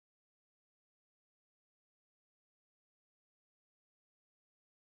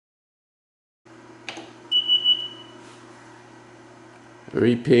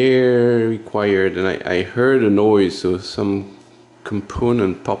repair required, and I heard a noise, so some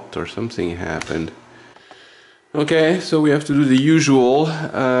component popped or something happened. Okay, so we have to do the usual.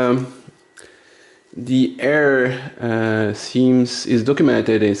 The error is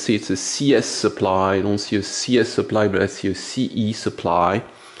documented, and see it's a CS supply. I don't see a CS supply, but I see a CE supply.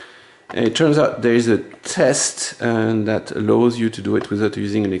 And it turns out there is a test that allows you to do it without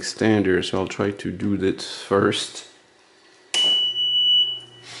using an extender, so I'll try to do that first.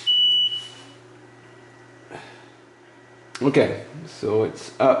 Okay, so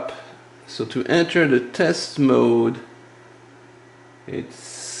it's up. So to enter the test mode, it's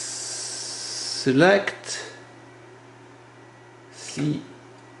select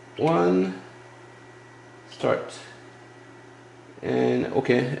C1, start. And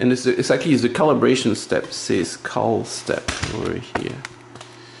okay, and it's actually the calibration step. It says cal step over here.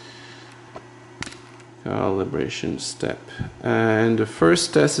 Calibration step. And the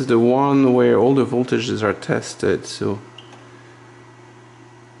first test is the one where all the voltages are tested. So,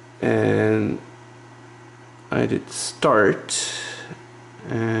 and I did start,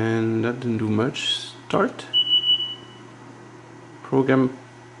 and that didn't do much. Start. Program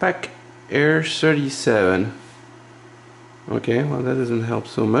pack error 37. Okay, well that doesn't help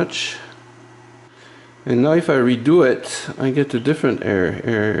so much. And now if I redo it, I get a different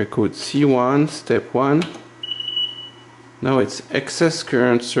error code C1, step 1. Now it's excess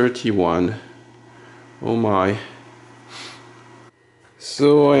current 31. Oh my.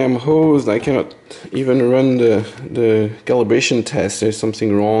 So I am hosed, I cannot even run the calibration test, there's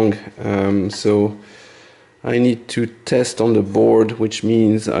something wrong. So I need to test on the board, which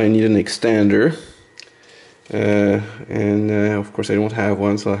means I need an extender. Of course I don't have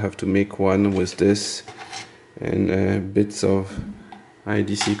one, so I'll have to make one with this and bits of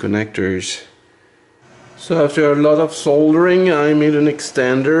IDC connectors. So after a lot of soldering, I made an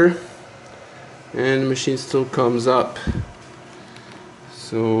extender and the machine still comes up.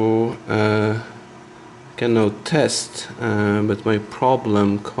 So I can now test, but my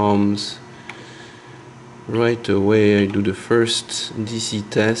problem comes right away. I do the first DC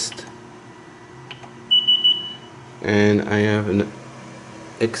test and I have an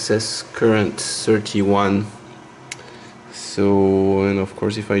excess current 31. So, and of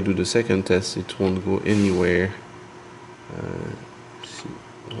course if I do the second test it won't go anywhere.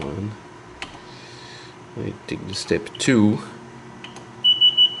 C1. I take the step 2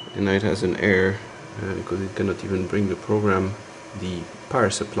 and now it has an error because it cannot even bring the program, the power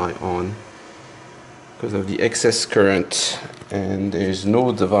supply on because of the excess current, and there is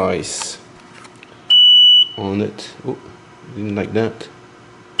no device on it. Oh, didn't like that.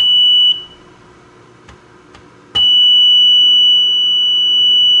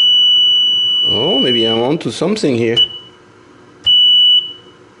 Oh, maybe I'm onto something here.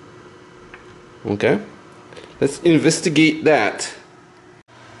 Okay, let's investigate that.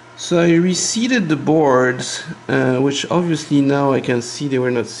 So I reseated the boards, which obviously now I can see they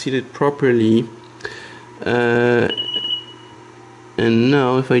were not seated properly. And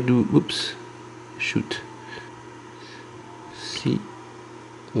now if I do, oops, shoot,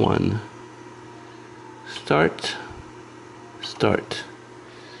 C1, start,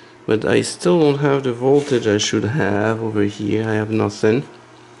 but I still don't have the voltage I should have over here. I have nothing,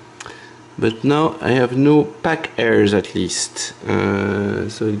 but now I have no pack errors at least,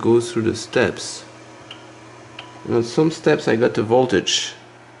 so it goes through the steps. And on some steps I got the voltage,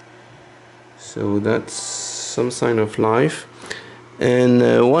 so that's some sign of life. And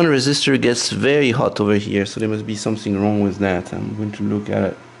one resistor gets very hot over here, so there must be something wrong with that. I'm going to look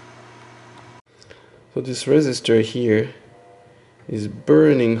at it. So this resistor here is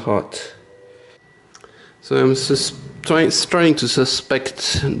burning hot. So I'm trying to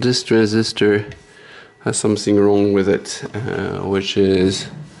suspect this transistor has something wrong with it, which is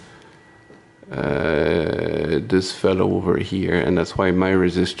this fellow over here, and that's why my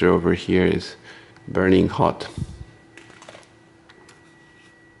resistor over here is burning hot.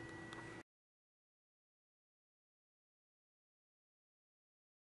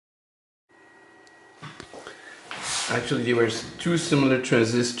 Actually, there were two similar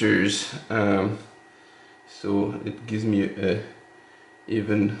transistors, so it gives me a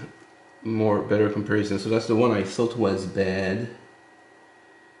even better comparison. So that's the one I thought was bad,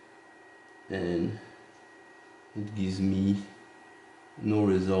 and it gives me no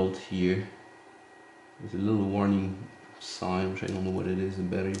result here. There's a little warning sign, which I don't know what it is, a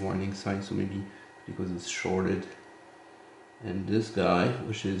battery warning sign, so maybe because it's shorted. And this guy,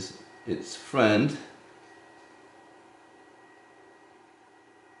 which is its friend,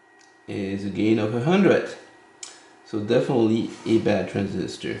 is a gain of 100. So definitely a bad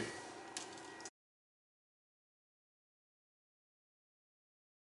transistor.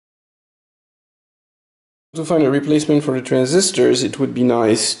 To find a replacement for the transistors, it would be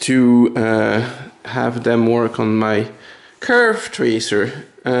nice to have them work on my curve tracer,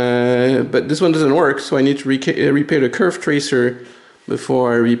 but this one doesn't work, so I need to repair the curve tracer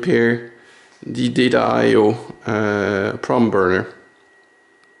before I repair the data I/O PROM burner.